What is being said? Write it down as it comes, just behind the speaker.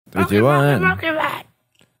3, 2, 1.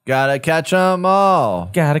 Gotta catch 'em all.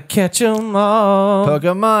 Gotta catch 'em all.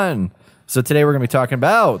 Pokemon. So today we're going to be talking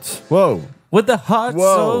about... Whoa. With the heart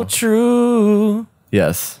so true.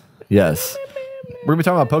 Yes. Yes. We're going to be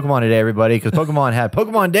talking about Pokemon today, everybody, because Pokemon had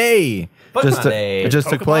Pokemon Day. It just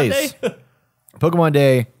took place. Pokemon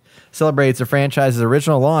Day celebrates the franchise's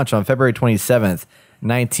original launch on February 27th,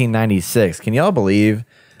 1996. Can y'all believe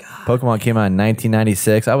Pokemon came out in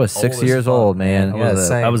 1996? I was 6 years old, man.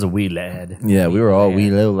 I was a wee lad. Yeah, we were all wee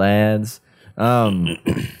little lads. So on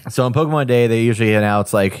Pokemon Day, they usually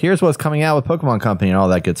announce, like, here's what's coming out with Pokemon Company and all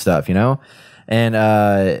that good stuff, you know?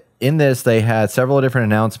 And in this, they had several different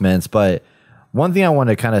announcements, but one thing I want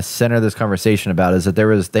to kind of center this conversation about is that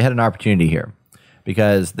they had an opportunity here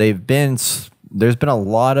because there's been a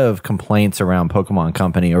lot of complaints around Pokemon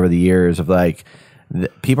Company over the years of, like,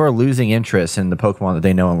 people are losing interest in the Pokemon that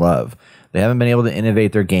they know and love. They haven't been able to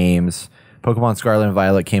innovate their games. Pokemon Scarlet and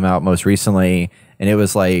Violet came out most recently, and it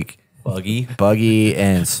was like buggy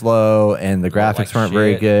and slow, and the graphics weren't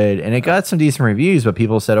very good. And it got some decent reviews, but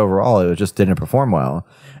people said overall it just didn't perform well.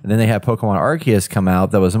 And then they had Pokemon Arceus come out.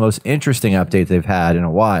 That was the most interesting update they've had in a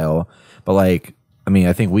while. But, like, I mean,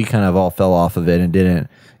 I think we kind of all fell off of it and didn't.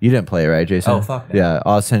 You didn't play it, right, Jason? Oh, fuck. Yeah,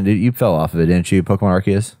 Austin, you fell off of it, didn't you? Pokemon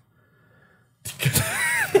Arceus.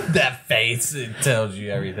 That face, it tells you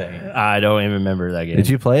everything. I don't even remember that game. Did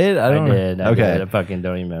you play it? I did. Okay. I fucking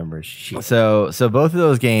don't even remember shit. So both of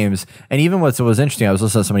those games, and even what was interesting, I was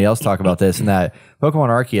listening to somebody else talk about this, and that Pokemon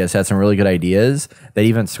Arceus had some really good ideas that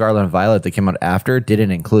even Scarlet and Violet that came out after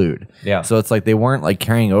didn't include. Yeah. So it's like they weren't like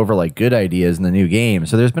carrying over like good ideas in the new game.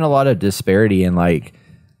 So there's been a lot of disparity in like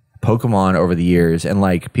Pokemon over the years, and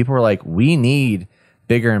like people were like, we need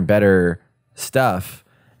bigger and better stuff.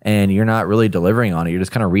 And you're not really delivering on it. You're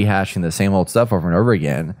just kind of rehashing the same old stuff over and over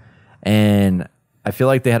again. And I feel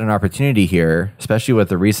like they had an opportunity here, especially with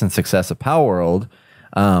the recent success of Palworld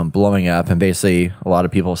blowing up. And basically a lot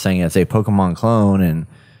of people saying it's a Pokemon clone and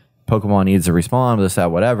Pokemon needs to respond, this, that,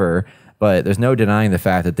 whatever. But there's no denying the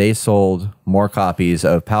fact that they sold more copies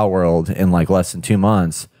of Palworld in like less than 2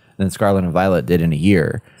 months than Scarlet and Violet did in a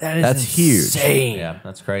year. That's insane. Huge. Yeah,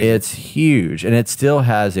 that's crazy. It's huge, and it still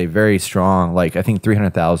has a very strong, like, I think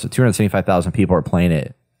 275,000 people are playing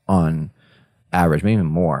it on average, maybe even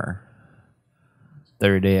more.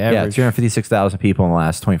 30-day average. Yeah, 256,000 people in the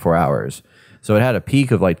last 24 hours. So it had a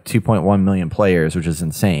peak of like 2.1 million players, which is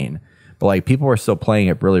insane. But like people are still playing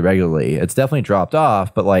it really regularly. It's definitely dropped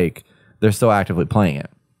off, but like they're still actively playing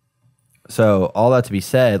it. So all that to be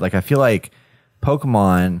said, like I feel like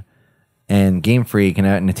Pokemon and Game Freak and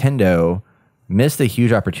Nintendo missed a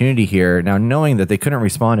huge opportunity here. Now, knowing that they couldn't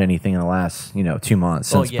respond to anything in the last 2 months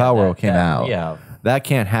since Palworld came out, that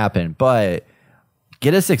can't happen. But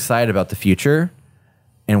get us excited about the future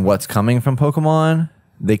and what's coming from Pokemon.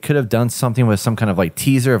 They could have done something with some kind of like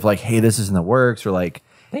teaser of like, hey, this is in the works, or like,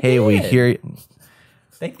 hey, we hear.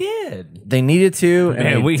 They did. They needed to,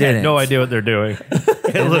 and we had no idea what they're doing.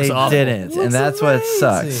 It looks awful. Didn't, and that's amazing. What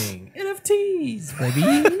sucks. NFTs,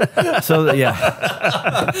 baby. So yeah.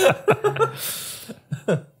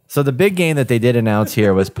 So the big game that they did announce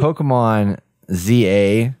here was Pokemon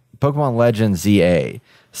ZA, Pokemon Legends ZA,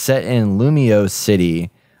 set in Lumio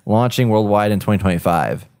City, launching worldwide in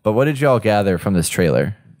 2025. But what did y'all gather from this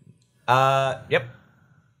trailer? Yep.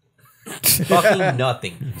 Fucking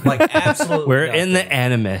nothing. Like absolutely. We're nothing. In the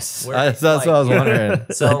animus. That's what I was wondering.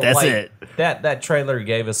 So that's it. That trailer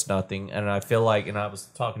gave us nothing, and I feel like, and I was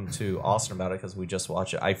talking to Austin about it because we just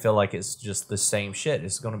watched it. I feel like it's just the same shit.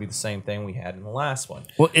 It's going to be the same thing we had in the last one.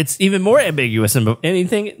 Well, it's even more ambiguous than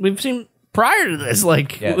anything we've seen prior to this.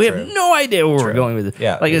 Like we have no idea where we're going with it.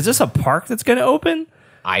 Yeah. Like, is this a park that's going to open?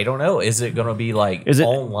 I don't know. Is it going to be like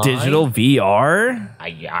online? Digital VR?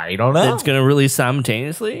 I don't know. It's going to release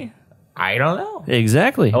simultaneously? I don't know.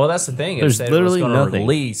 Exactly. Oh, well, that's the thing. There's literally nothing.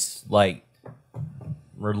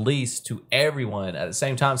 Release to everyone at the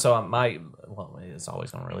same time. So it's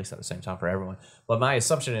always going to release at the same time for everyone. But my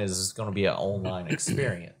assumption is it's going to be an online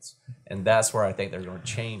experience. And that's where I think they're going to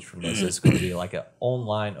change from this. It's going to be like an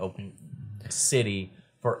online open city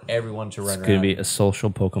for everyone to run around. It's going to be a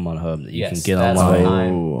social Pokemon hub that you can get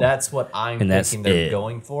online. That's what I'm thinking they're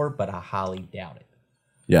going for, but I highly doubt it.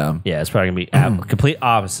 Yeah. Yeah, it's probably going to be complete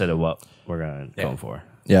opposite of what we're going for.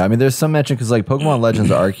 Yeah, I mean, there's some mention because like Pokemon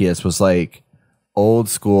Legends Arceus was like old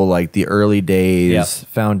school, like the early days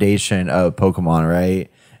foundation of Pokemon, right?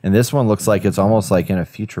 And this one looks like it's almost like in a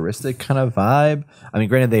futuristic kind of vibe. I mean,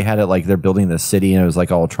 granted, they had it like they're building the city and it was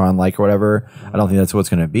like all Tron-like or whatever. I don't think that's what it's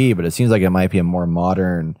going to be, but it seems like it might be a more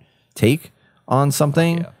modern take on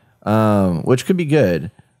something, which could be good.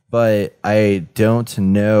 But I don't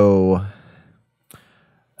know.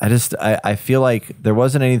 I feel like there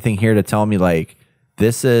wasn't anything here to tell me like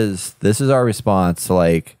this is our response to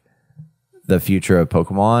like the future of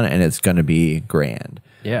Pokemon, and it's going to be grand.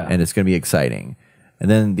 Yeah. And it's going to be exciting. And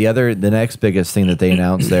then the next biggest thing that they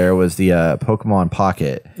announced there was the Pokemon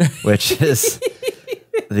Pocket, which is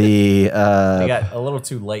the they got a little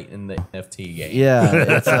too late in the NFT game. yeah,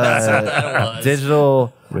 it's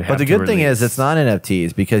digital. But the good thing is it's not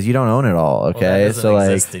NFTs because you don't own it all. Okay, Well, so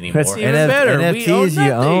like exist anymore. That's even better. We own NFTs,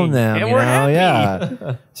 you own nothing, them. and You we're know, happy.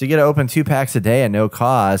 yeah. So you get to open 2 packs a day at no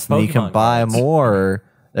cost, and you can Pokemon buy cards. more.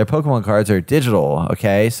 Their Pokemon cards are digital.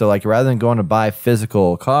 Okay, so like rather than going to buy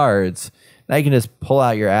physical cards, now you can just pull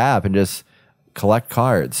out your app and just collect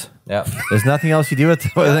cards. Yeah. There's nothing else you do with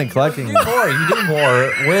other than collecting You them. do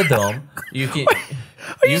more with them. You can.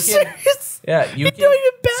 Are you serious? Yeah, you can. don't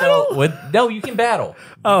even battle? No, you can battle.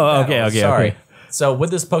 Oh, You can okay, battle. okay, Sorry. okay. So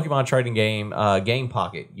with this Pokemon trading game, Game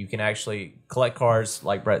Pocket, you can actually collect cards.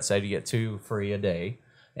 Like Brett said, you get 2 free a day,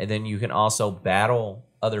 and then you can also battle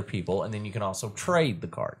other people, and then you can also trade the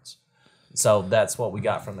cards. So that's what we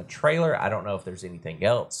got from the trailer. I don't know if there's anything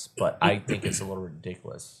else, but I think it's a little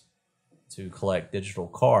ridiculous to collect digital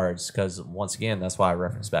cards because, once again, that's why I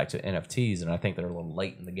reference back to NFTs, and I think they're a little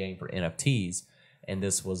late in the game for NFTs, and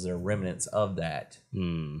this was their remnants of that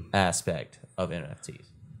aspect of NFTs.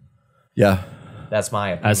 Yeah. That's my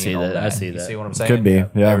opinion. I see on that. I see You that. see what I'm saying? Could be, yeah.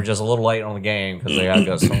 They were just a little late on the game because they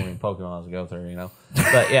got so many Pokemon to go through, you know?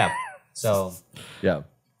 But yeah, so, Yeah.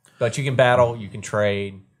 but you can battle, you can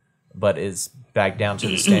trade, but it's back down to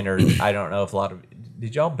the standard. I don't know if a lot of,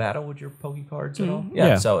 did y'all battle with your Poke cards at all?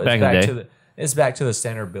 Yeah, so it's back in the back day. to it's back to the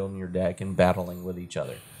standard building your deck and battling with each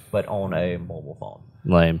other, but on a mobile phone.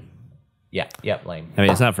 Lame. Yeah, lame. I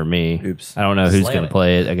mean, it's not for me. Oops. I don't know who's Slam going it. to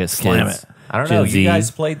play it. I guess Slam kids. it. I don't Gen know. Z, You guys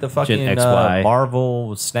played the fucking XY.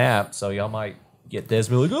 Marvel Snap, so y'all might get this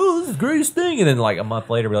and be like, "Oh, this is the greatest thing," and then like a month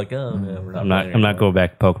later, be like, "Oh, no, we're not." I'm not. playing I'm not anymore." going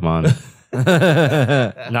back to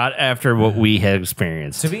Pokemon. Not after what we had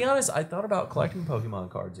experienced. To be honest, I thought about collecting Pokemon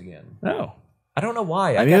cards again. No. I don't know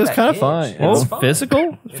why. I mean, got it was that kinda itch. fun. It's Well, fun.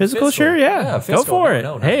 physical, Physical. sure, yeah. physical. Go for No, it.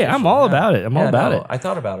 no, not Hey, I'm physical, all yeah. about it. I'm all Yeah, about no, it. I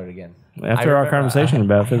thought about it again. After I our remember conversation I had,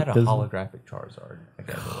 about I it, had a doesn't- holographic Charizard. I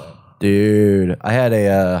gave it away. Dude, I had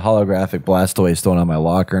a holographic Blastoise stolen on my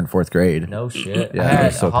locker in 4th grade. No shit. Yeah, I I had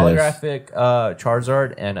was so a holographic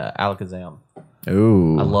Charizard and a Alakazam.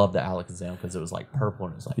 Ooh. I love the Alakazam because it was like purple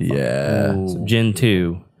and it was like Yeah. So Gen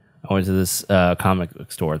 2, I went to this comic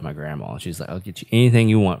book store with my grandma. She's like, I'll get you anything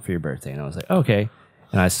you want for your birthday. And I was like, okay.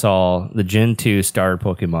 And I saw the Gen 2 starter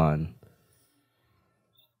Pokemon.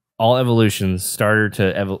 All evolutions, starter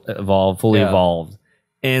to evolve, fully Yeah. evolved.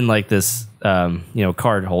 In like this,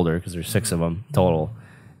 card holder, because there's 6 of them total.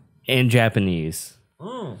 In Japanese.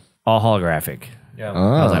 All holographic. Yeah.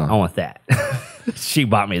 I was like, I want that. She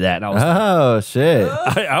bought me that. And I was Oh, shit.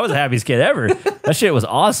 I was the happiest kid ever. That shit was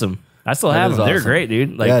awesome. I still have is them. They're awesome. great,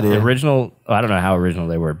 dude. Like Yeah, dude. the original. I don't know how original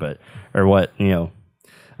they were, or what.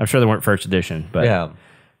 I'm sure they weren't first edition, but Yeah.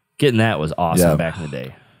 getting that was awesome Yeah. back in the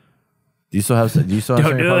day. Do you still have some of your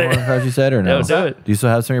do it. Pokemon cards you said or no? Don't do it. Do you still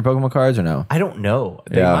have some of your Pokemon cards or no? I don't know.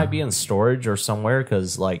 They Yeah. might be in storage or somewhere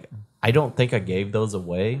because, like, I don't think I gave those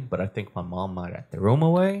away, but I think my mom might have threw them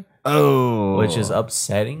away, Oh. which is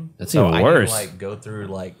upsetting. That's so even I worse. Need to, like, go through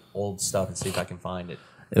like old stuff and see if I can find it.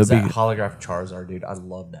 would That be- holographic Charizard, dude, I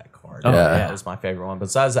love that card. Oh, yeah. That was my favorite one.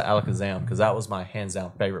 Besides the Alakazam, because that was my hands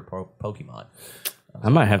down favorite Pokemon. I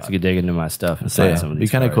might have to dig into my stuff and So, find yeah, some of it'd be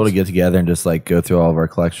these. kind of cool to cards. get together and just like go through all of our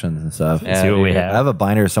collections and stuff. Yeah, See what we dude. I have. have a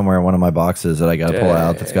binder somewhere in one of my boxes that I got to pull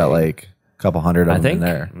out that's got like a couple hundred of I them think in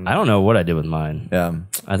there. I don't know what I did with mine. Yeah.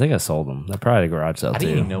 I think I sold them. They're probably a garage sale I too.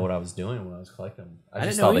 didn't even know what I was doing when I was collecting them. I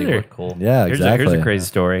just didn't know thought they either. looked cool. Yeah, exactly. Here's a crazy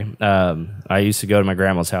story. I used to go to my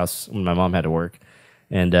grandma's house when my mom had to work,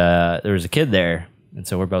 and there was a kid there, and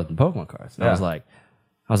so we're both in Pokemon cards. And I was like,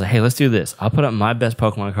 hey, let's do this. I'll put up my best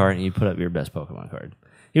Pokemon card, and you put up your best Pokemon card.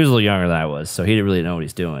 He was a little younger than I was, so he didn't really know what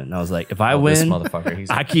he's doing. And I was like, if I This win, motherfucker, he's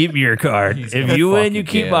I keep your card. He's If gonna you win, fucking you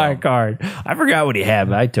keep get my him. card. I forgot what he had,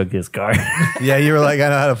 but I took his card. Yeah, you were like, I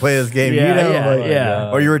know how to play this game. Yeah, you know, yeah, like-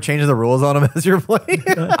 yeah. Or you were changing the rules on them as you're playing.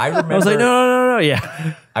 I remember. I was like, no,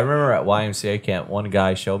 yeah. I remember at YMCA camp, one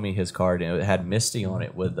guy showed me his card and it had Misty on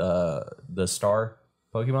it with the star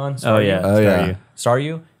Pokemon. Oh yeah, Oh, yeah.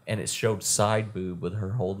 Staryu, and it showed side boob with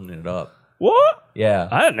her holding it up. What? Yeah,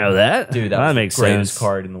 I didn't know that. dude, that was makes the greatest sense.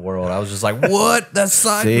 card in the world. I was just like, what? That's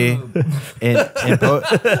side See? boob. And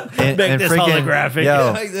Make this holographic.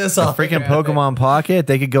 Yo, Like this a freaking Pokemon Pocket,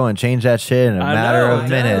 they could go and change that shit in a matter of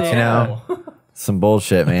minutes, you know? Some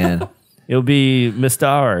bullshit, man. It'll be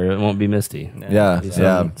Mistar. It won't be Misty. Yeah.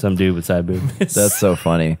 Some dude with side boob. That's so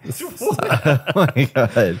funny. Oh my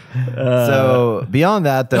god. So beyond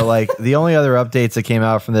that, though, like the only other updates that came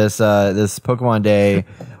out from this this Pokemon Day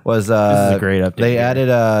was This is a great update. They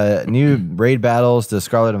added new raid battles to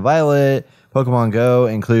Scarlet and Violet. Pokemon Go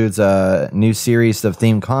includes a new series of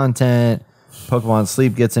themed content. Pokemon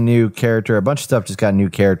Sleep gets a new character. A bunch of stuff just got new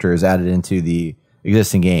characters added into the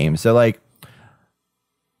existing game. So like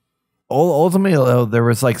ultimately, though, there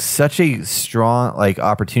was like such a strong like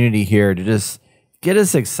opportunity here to just get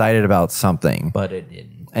us excited about something, but it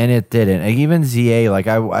didn't. And it didn't. Like, even ZA, like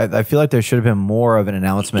I feel like there should have been more of an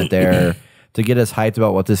announcement there to get us hyped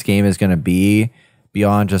about what this game is going to be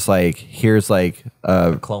beyond just like here's like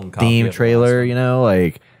a clone theme trailer, you know,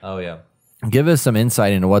 like oh yeah, give us some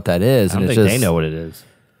insight into what that is. I don't and think it's just, they know what it is.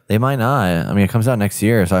 They might not. I mean, it comes out next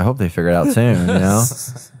year, so I hope they figure it out soon. You know,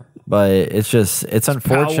 but it's unfortunate.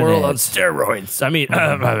 Palworld on steroids. I mean,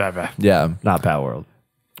 yeah, not Palworld.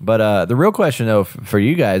 But the real question, though, for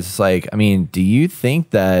you guys is like, I mean, do you think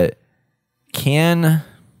that Pokemon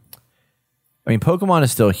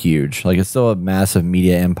is still huge. Like, it's still a massive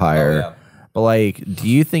media empire. Oh, yeah. But, like, do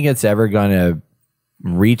you think it's ever going to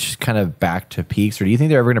reach kind of back to peaks? Or do you think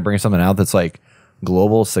they're ever going to bring something out that's, like,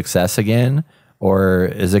 global success again? Or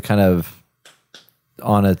is it kind of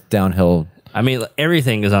on a downhill? I mean,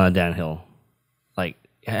 everything is on a downhill. Like,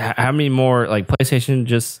 how many more, like, PlayStation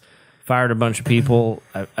just fired a bunch of people.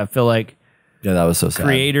 I feel like that was so sad.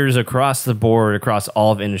 Creators across the board, across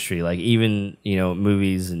all of industry, like even, you know,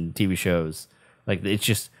 movies and TV shows, like it's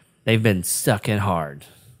just, they've been sucking hard,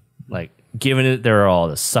 like giving it their all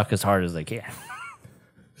to suck as hard as they can.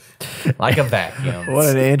 Like a vacuum. What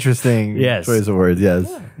an interesting choice of words. Yes.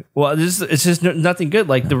 Yeah. Well, it's just nothing good.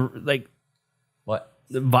 Like what?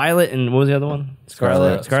 The Violet and what was the other one?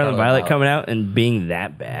 Scarlet and Violet coming out and being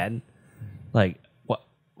that bad. Like, what?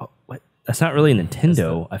 That's not really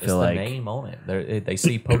Nintendo. I feel like the name on it. They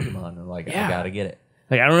see Pokemon and like, I gotta get it.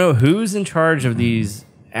 Like, I don't know who's in charge of these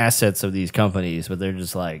assets of these companies, but they're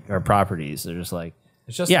just like, or properties. They're just like,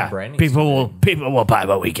 it's just branding. People will buy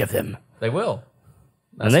what we give them. They will.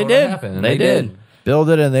 And they did. And they did.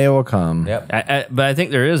 Build it and they will come. Yep. But I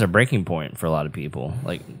think there is a breaking point for a lot of people.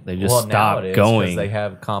 Like, they just stop going. They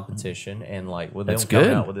have competition, and like with them That's coming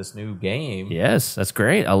good. out with this new game. Yes, that's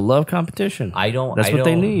great. I love competition. That's what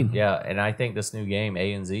they need. Yeah, and I think this new game,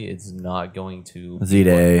 A and Z, it's not going to Z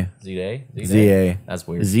to A. Z to A? ZA. That's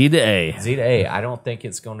weird. Z to A. Z to A. I don't think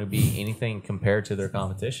it's going to be anything compared to their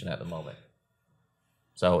competition at the moment.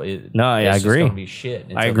 So I agree. It's going to be shit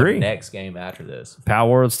until the next game after this.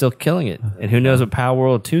 Palworld's still killing it, and who knows what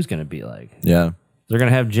Palworld 2 is going to be like? Yeah, they're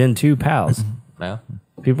going to have Gen 2 pals. Yeah,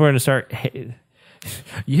 people are going to start.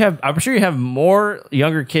 I'm sure you have more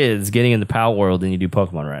younger kids getting into Palworld than you do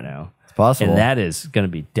Pokemon right now. It's possible, and that is going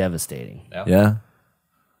to be devastating. Yeah,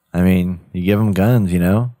 I mean, you give them guns, you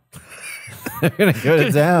know, they're going to go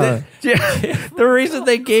to town. The reason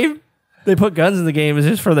they put guns in the game is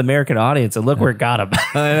just for the American audience, and look where it got them.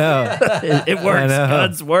 I know. It works.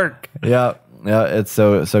 Guns work. Yeah, it's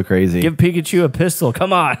so crazy. Give Pikachu a pistol.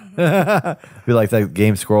 Come on. Be like that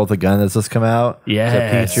game Squirrel with the gun that's just come out. Yeah. So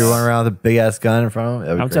Pikachu running around with a big ass gun in front of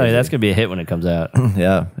him. I'm telling you, that's gonna be a hit when it comes out.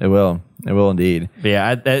 Yeah, it will. It will indeed. But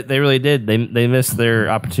yeah, they really did. They missed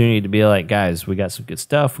their opportunity to be like, guys, we got some good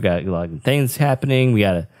stuff. We got a lot of things happening.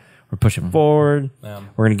 We're pushing forward.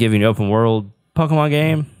 We're gonna give you an open world Pokemon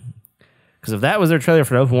game. Because if that was their trailer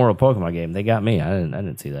for an open world Pokemon game, they got me. I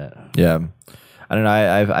didn't see that. Yeah, I don't know.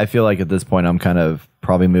 I feel like at this point I'm kind of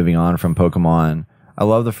probably moving on from Pokemon. I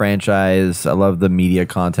love the franchise. I love the media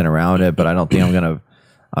content around it, but I don't think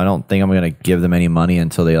I'm gonna give them any money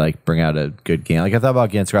until they like bring out a good game. Like I thought about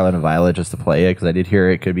getting Scarlet and Violet just to play it because I did hear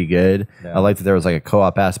it could be good. Yeah. I liked that there was like a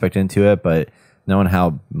co-op aspect into it, but knowing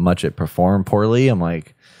how much it performed poorly, I'm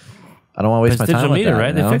like, I don't want to waste my time with that. Right?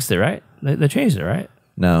 You know? They fixed it, right? They changed it, right?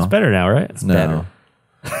 No, it's better now, right? It's better.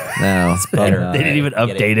 No, it's better. They didn't even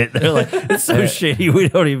update it. They're like, it's so shitty. We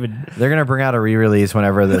don't even. They're gonna bring out a re-release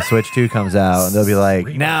whenever the Switch 2 comes out, and they'll be like,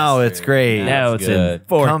 "Now it's great. Now it's in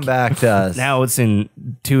 4K. Come back to us. Now it's in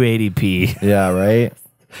 280p." Yeah, right.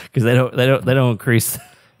 Because they don't increase.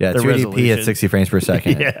 Yeah, 280p at 60 frames per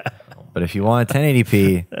second. Yeah. But if you want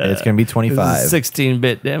 1080p, it's gonna be 25.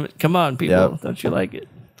 16-bit. Damn it! Come on, people. Yep. Don't you like it?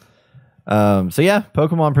 So yeah,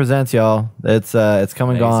 Pokemon Presents, y'all. It's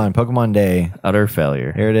come and gone. Pokemon Day. Utter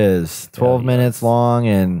failure. Here it is. 12 minutes long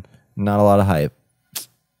and not a lot of hype.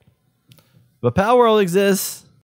 But Palworld exists.